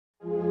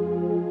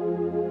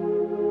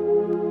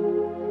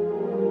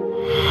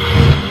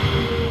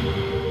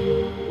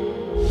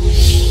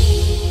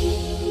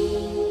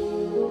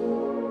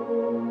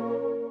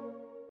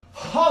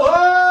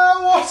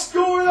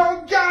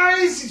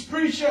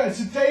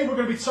today we're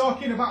going to be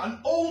talking about an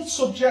old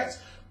subject,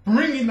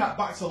 bringing that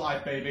back to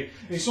life, baby.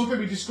 It's something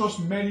we discussed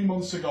many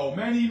months ago,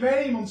 many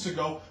months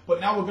ago, but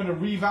now we're going to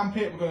revamp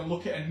it. We're going to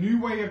look at a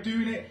new way of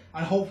doing it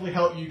and hopefully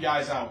help you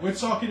guys out. We're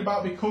talking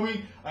about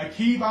becoming a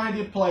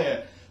Keybinder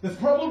player. The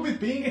problem with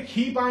being a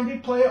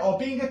Keybinder player or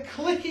being a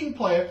clicking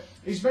player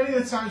is many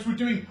of the times we're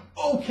doing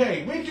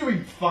okay, we're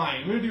doing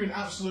fine, we're doing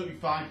absolutely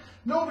fine.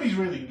 Nobody's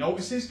really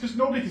notices because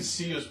nobody can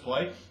see us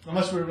play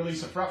unless we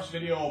release a Fraps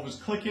video of us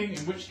clicking, in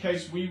which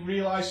case we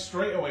realise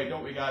straight away,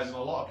 don't we guys, and a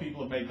lot of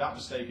people have made that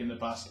mistake in the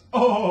past.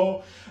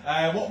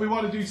 What we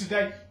want to do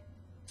today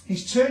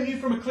is turn you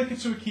from a clicker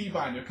to a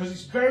keybinder, because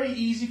it's very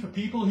easy for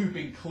people who've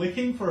been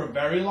clicking for a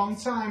very long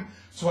time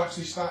to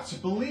actually start to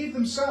believe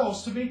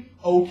themselves to be,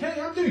 okay,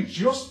 I'm doing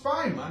just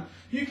fine, man.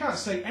 You can't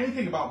say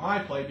anything about my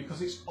play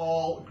because it's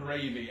all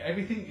gravy.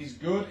 Everything is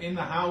good in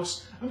the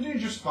house. I'm doing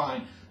just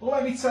fine. But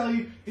let me tell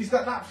you, is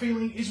that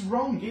feeling is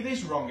wrong. It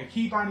is wrong. A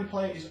keybinder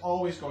player is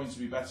always going to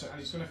be better,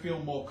 and it's going to feel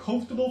more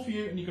comfortable for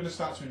you, and you're going to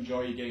start to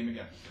enjoy your game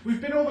again.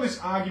 We've been over this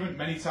argument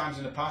many times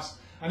in the past,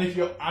 and if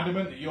you're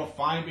adamant that you're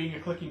fine being a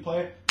clicking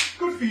player,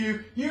 good for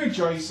you, you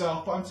enjoy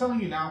yourself, but I'm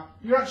telling you now,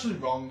 you're actually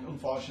wrong,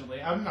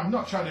 unfortunately. I'm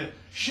not trying to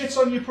shit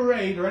on your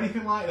parade or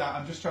anything like that,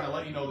 I'm just trying to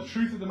let you know the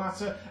truth of the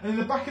matter, and in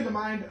the back of the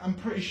mind, I'm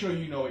pretty sure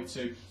you know it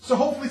too. So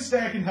hopefully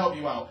today I can help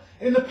you out.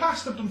 In the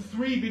past I've done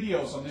 3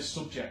 videos on this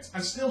subject,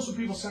 and still some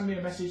people send me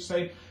a message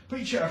saying,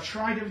 Preacher, I've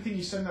tried everything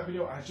you said in that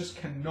video, and I just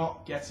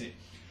cannot get it.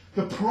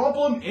 The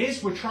problem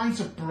is we're trying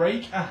to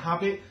break a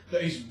habit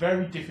that is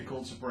very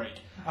difficult to break.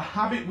 A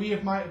habit we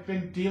might have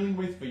been dealing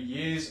with for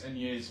years and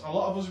years. A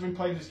lot of us have been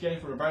playing this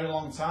game for a very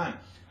long time.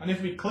 And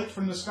if we clicked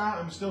from the start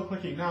and we're still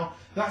clicking now,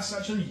 that's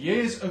actually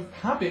years of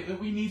habit that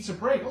we need to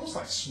break. Almost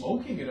like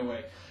smoking in a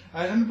way.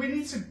 And we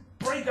need to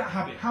break that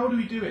habit. How do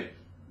we do it?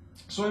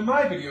 So in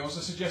my videos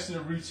I suggested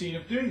a routine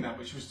of doing that,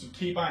 which was to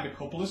keybind a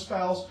couple of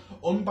spells,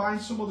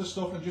 unbind some other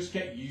stuff and just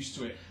get used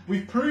to it.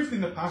 We've proved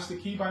in the past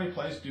that keybinder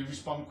players do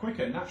respond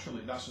quicker,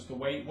 naturally. That's just the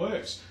way it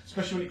works,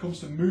 especially when it comes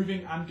to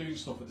moving and doing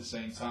stuff at the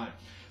same time.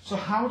 So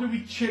how do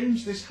we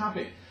change this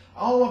habit?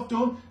 All I've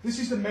done, this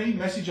is the main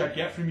message I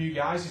get from you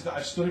guys, is that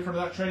I've stood in front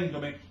of that training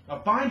dummy,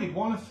 I've binded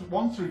 1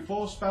 through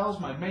 4 spells,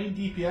 my main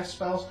DPS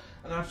spells,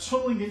 and I'm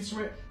tunneling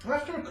into it, and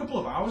after a couple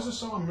of hours or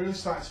so I'm really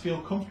starting to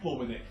feel comfortable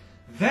with it.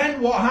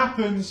 Then what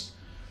happens?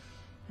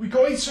 We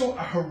go into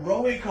a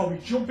heroic, or we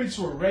jump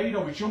into a raid,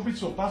 or we jump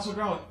into a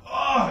battleground,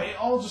 and it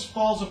all just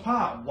falls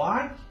apart.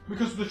 Why?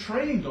 Because the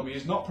training dummy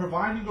is not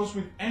providing us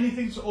with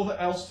anything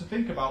else to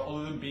think about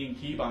other than being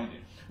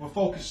keybinded. We're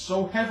focused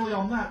so heavily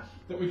on that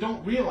that we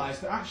don't realise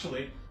that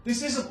actually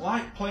this isn't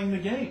like playing the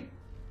game.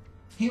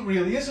 It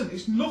really isn't.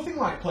 It's nothing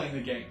like playing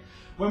the game.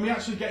 When we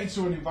actually get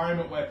into an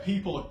environment where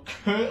people are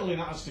curdling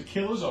at us to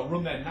kill us or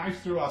run their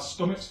knife through our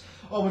stomachs,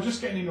 or we're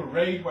just getting in a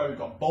raid where we've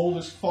got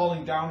boulders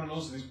falling down on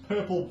us, these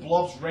purple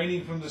blobs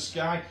raining from the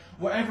sky,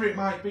 whatever it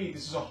might be,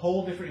 this is a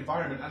whole different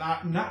environment, and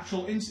our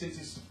natural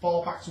instinct is to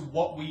fall back to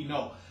what we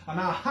know, and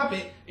our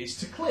habit is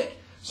to click.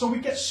 So we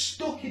get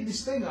stuck in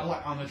this thing,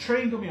 like on a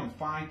training dummy I'm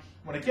fine,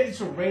 when I get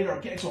into a raid or I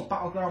get into a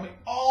battleground, it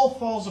all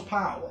falls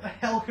apart. What the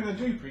hell can I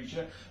do,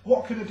 Preacher?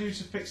 What can I do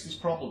to fix this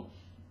problem?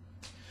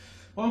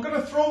 Well, I'm going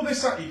to throw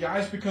this at you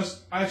guys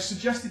because I've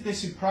suggested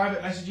this in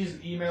private messages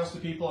and emails to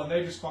people, and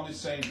they've responded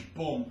saying,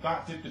 boom,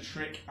 that did the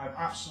trick. I've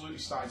absolutely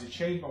started to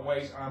change my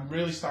ways, and I'm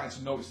really starting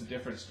to notice the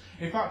difference.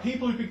 In fact,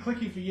 people who've been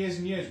clicking for years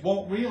and years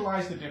won't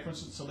realise the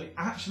difference until they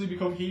actually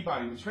become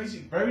keybinding, which makes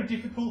it very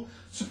difficult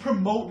to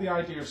promote the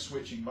idea of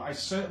switching, but I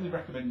certainly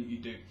recommend that you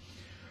do.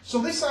 So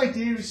this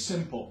idea is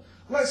simple.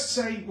 Let's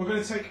say we're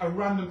going to take a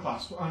random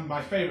class, and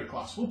my favourite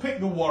class. We'll pick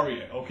the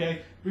warrior,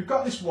 okay? We've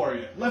got this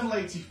warrior, level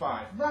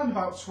 85, around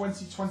about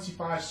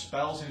 20-25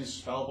 spells in his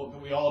spellbook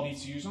that we all need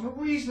to use on a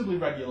reasonably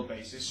regular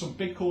basis. Some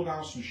big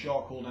cooldowns, some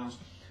short cooldowns.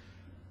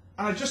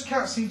 And I just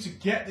can't seem to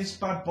get this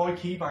bad boy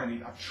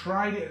keybinding. I've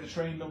tried it at the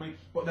training dummy,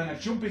 but then I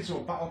jump into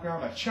a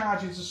battleground, I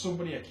charge into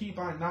somebody, I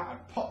keybind that, I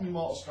pop my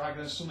Mortal Strike,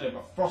 and then suddenly I've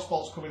got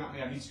frostbolts coming at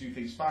me, I need to do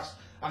things fast,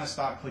 and I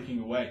start clicking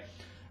away.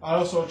 I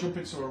also jump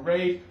into a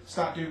raid,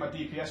 start doing my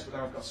DPS, but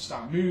then I've got to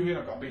start moving,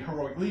 I've got to be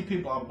heroic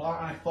leaping, blah, blah, blah,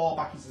 and I fall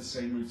back into the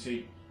same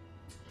routine.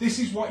 This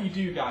is what you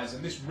do, guys,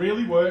 and this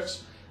really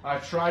works.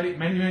 I've tried it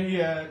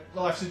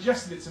well, I've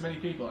suggested it to many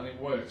people, and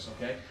it works,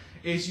 okay?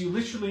 Is you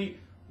literally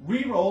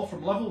re-roll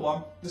from level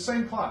 1, the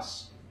same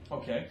class,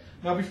 okay?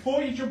 Now,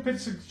 before you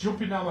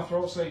jumping down my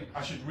throat saying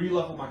I should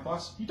re-level my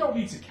class, you don't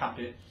need to cap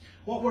it.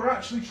 What we're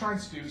actually trying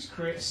to do is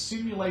create a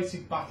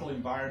simulated battle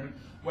environment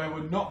where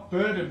we're not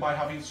burdened by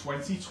having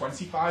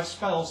 20-25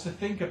 spells to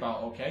think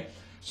about, okay?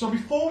 So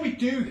before we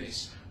do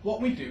this,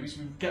 what we do is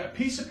we get a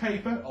piece of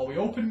paper, or we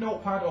open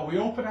Notepad, or we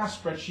open our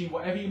spreadsheet,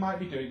 whatever you might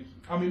be doing,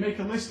 and we make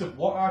a list of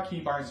what our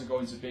keybinds are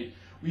going to be.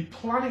 We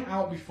plan it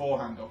out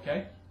beforehand,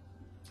 okay?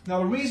 Now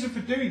the reason for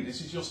doing this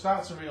is you'll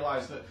start to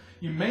realise that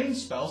your main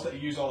spells that you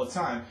use all the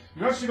time,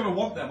 you're actually going to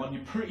want them on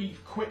your pretty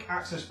quick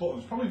access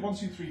buttons, probably 1,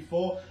 2, 3,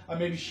 4, and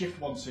maybe shift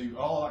 1, 2,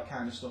 all that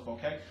kind of stuff,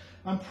 okay?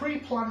 And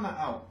pre-plan that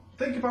out.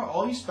 Think about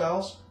all your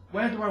spells,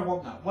 Where do I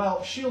want that?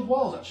 Well, shield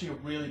wall is actually a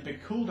really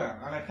big cooldown,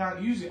 and I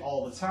can't use it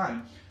all the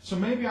time. So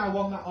maybe I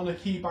want that on a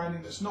key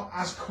binding that's not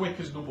as quick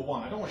as number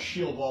 1. I don't want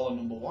shield wall on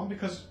number 1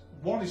 because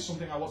 1 is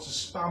something I want to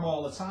spam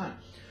all the time.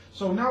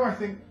 So now I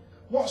think,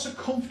 what's a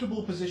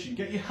comfortable position?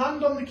 Get your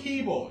hand on the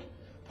keyboard.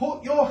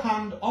 Put your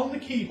hand on the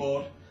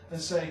keyboard and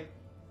say,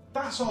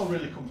 that's all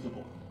really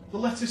comfortable. The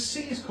letter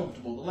C is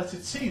comfortable, the letter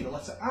T, the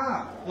letter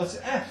R, the letter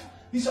F.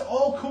 These are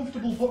all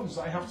comfortable buttons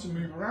that I have to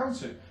move around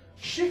to.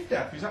 Shift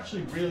F is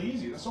actually really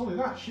easy. That's only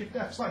that. Shift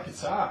F. It's like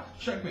guitar.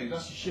 Checkmate.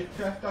 That's your Shift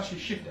F. That's your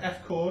Shift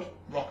F chord.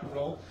 Rock and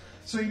roll.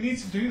 So you need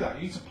to do that.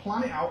 You need to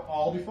plan it out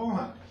all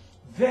beforehand.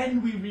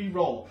 Then we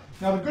re-roll.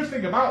 Now the good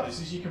thing about this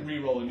is you can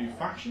re-roll a new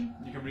faction,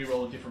 you can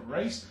re-roll a different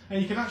race,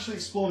 and you can actually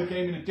explore the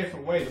game in a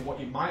different way than what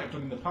you might have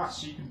done in the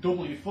past. So you can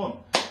double your fun.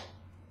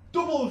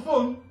 Double the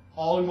fun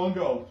all in one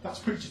go. That's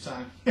preacher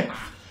time.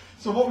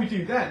 So what we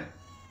do then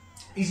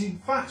is, in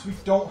fact, we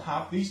don't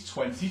have these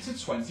 20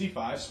 to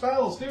 25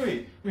 spells, do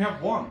we? We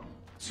have 1,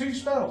 2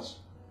 spells.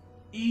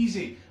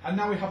 Easy. And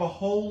now we have a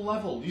whole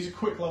level. These are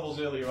quick levels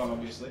earlier on,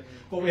 obviously.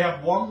 But we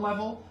have 1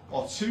 level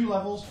or 2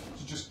 levels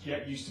to just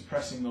get used to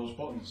pressing those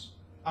buttons.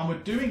 And we're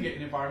doing it in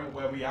an environment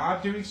where we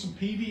are doing some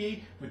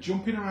PvE, we're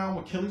jumping around,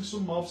 we're killing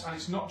some mobs, and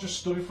it's not just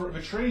stood in front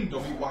of a training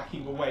dummy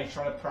whacking away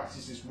trying to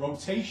practice this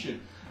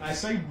rotation. And I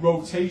say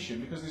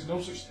rotation because there's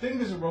no such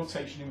thing as a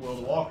rotation in World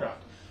of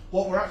Warcraft.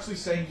 What we're actually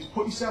saying is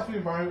put yourself in an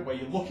environment where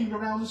you're looking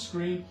around the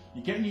screen,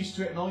 you're getting used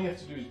to it, and all you have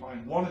to do is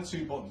find 1 or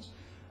 2 buttons.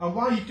 And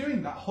while you're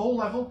doing that whole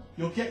level,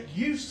 you'll get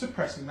used to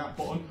pressing that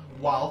button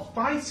while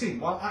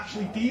fighting, while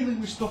actually dealing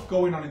with stuff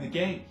going on in the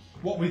game.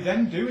 What we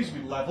then do is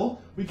we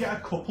level, we get a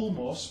couple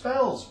more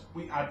spells,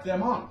 we add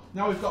them on.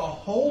 Now we've got a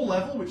whole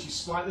level, which is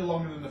slightly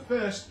longer than the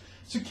first,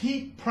 to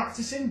keep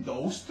practicing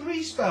those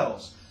 3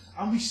 spells.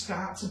 And we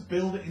start to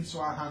build it into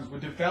our hands. We're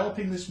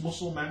developing this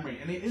muscle memory,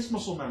 and it is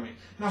muscle memory.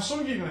 Now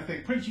some of you are going to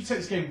think, Preach, you take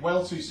this game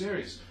well too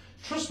serious.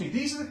 Trust me,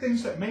 these are the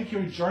things that make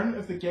your enjoyment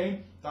of the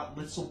game that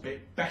little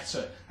bit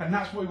better. And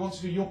that's what we want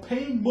to do. You're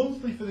paying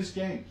monthly for this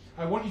game.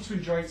 I want you to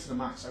enjoy it to the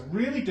max. I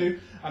really do.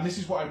 And this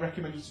is what I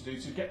recommend you to do,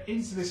 to get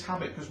into this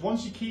habit. Because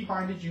once you're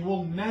keybinded, you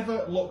will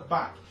never look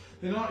back.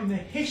 They're not in the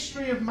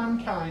history of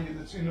mankind,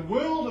 in the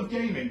world of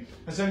gaming,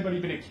 has anybody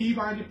been a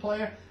keybinded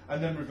player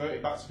and then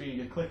reverted back to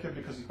being a clicker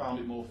because he found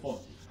it more fun.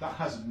 That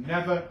has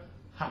never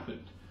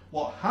happened.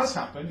 What has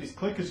happened is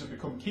clickers have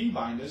become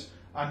keybinders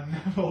and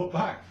never look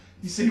back.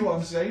 You see what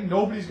I'm saying?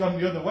 Nobody's gone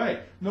the other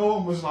way. No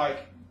one was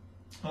like,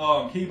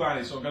 oh, I'm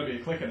keybinded, so I'm going to be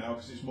a clicker now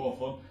because it's more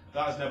fun.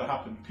 That has never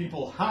happened.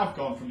 People have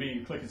gone from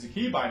being a clicker to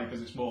keybinder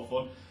because it's more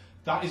fun.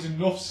 That is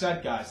enough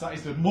said, guys. That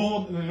is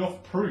more than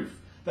enough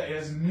proof that it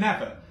has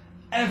never,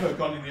 ever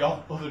gone in the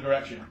other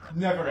direction.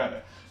 Never,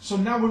 ever. So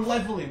now we're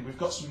leveling. We've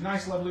got some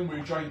nice leveling. We're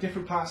enjoying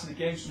different parts of the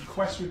game, some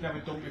quests we've never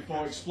done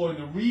before, exploring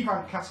the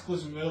revamped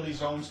Cataclysm early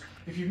zones.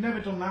 If you've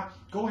never done that,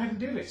 go ahead and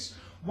do this.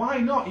 Why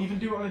not even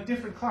do it on a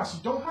different class?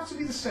 You don't have to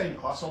be the same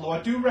class, although I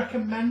do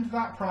recommend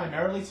that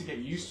primarily to get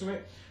used to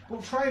it.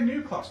 But try a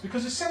new class,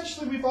 because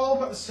essentially we've all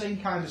got the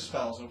same kind of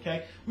spells,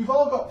 okay? We've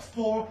all got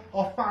 4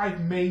 or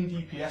 5 main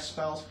DPS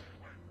spells,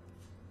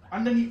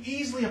 and then you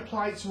easily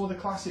apply it to other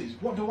classes.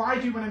 What do I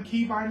do when I'm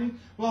keybinding?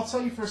 Well, I'll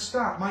tell you for a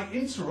start. My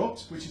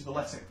interrupt, which is the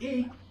letter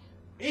E,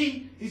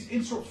 E is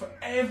interrupt for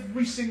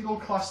every single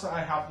class that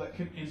I have that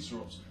can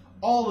interrupt.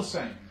 All the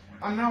same.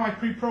 And now I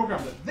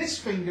pre-program that this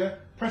finger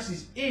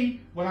presses E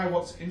when I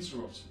want to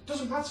interrupt.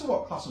 Doesn't matter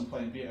what class I'm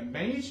playing, be it a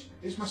mage,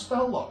 it's my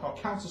spell lock or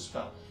counter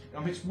spell.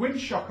 It's wind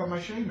shock on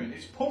my shaman,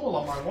 it's pummel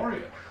on my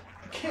warrior,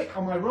 a kick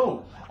on my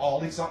rogue,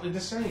 all exactly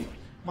the same.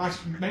 My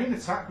main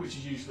attack, which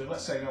is usually,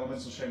 let's say an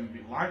elemental shaman, would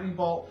be lightning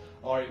bolt,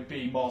 or it'd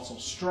be mortal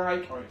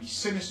strike, or it'd be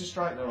sinister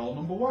strike, they're all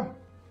number 1.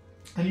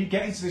 And you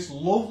get into this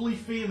lovely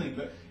feeling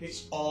that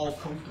it's all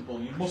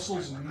comfortable. Your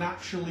muscles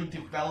naturally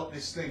develop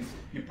this thing.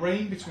 Your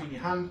brain between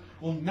your hand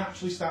will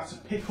naturally start to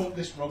pick up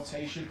this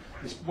rotation,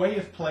 this way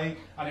of playing,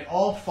 and it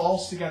all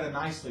falls together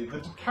nicely. The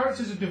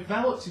characters are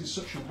developed in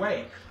such a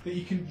way that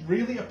you can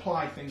really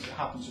apply things that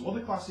happen to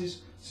other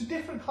classes to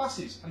different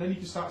classes, and then you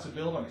can start to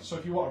build on it. So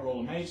if you want to roll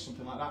a mage,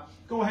 something like that,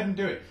 go ahead and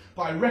do it.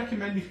 But I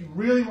recommend, if you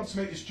really want to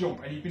make this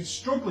jump and you've been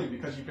struggling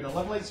because you've been a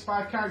level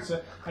 85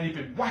 character and you've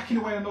been whacking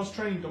away on those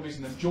training dummies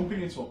and then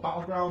jumping into a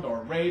battleground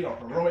or a raid or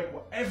heroic,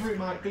 whatever it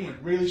might be,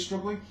 and really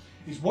struggling,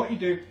 is what you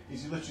do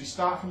is you literally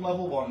start from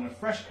level 1 and a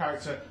fresh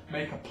character,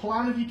 make a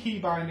plan of your key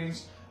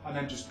bindings, and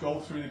then just go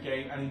through the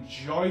game and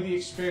enjoy the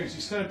experience.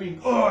 Instead of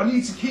being, oh, I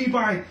need to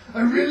keybind,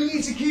 I really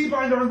need to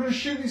keybind or I'm going to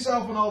shoot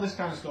myself and all this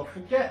kind of stuff.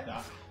 Forget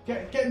that.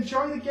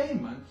 Enjoy the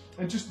game, man,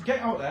 and just get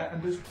out there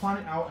and just plan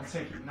it out and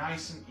take it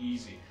nice and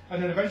easy.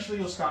 And then eventually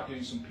you'll start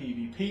doing some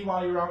PvP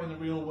while you're out in the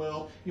real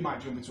world. You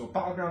might jump into a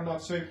battleground or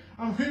 2.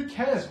 And who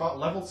cares about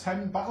level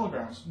 10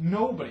 battlegrounds?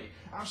 Nobody.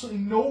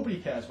 Absolutely nobody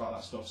cares about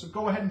that stuff. So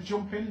go ahead and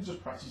jump in and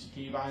just practice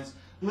your keybinds.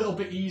 A little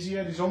bit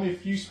easier. There's only a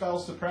few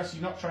spells to press.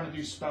 You're not trying to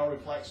do spell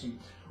reflex and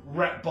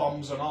rep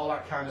bombs and all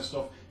that kind of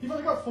stuff. You've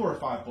only got 4 or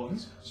 5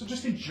 buttons, so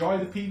just enjoy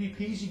the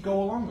PvP as you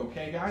go along,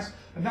 okay guys?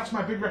 And that's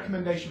my big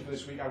recommendation for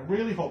this week. I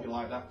really hope you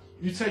like that.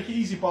 You take it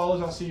easy,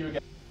 ballers. I'll see you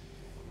again.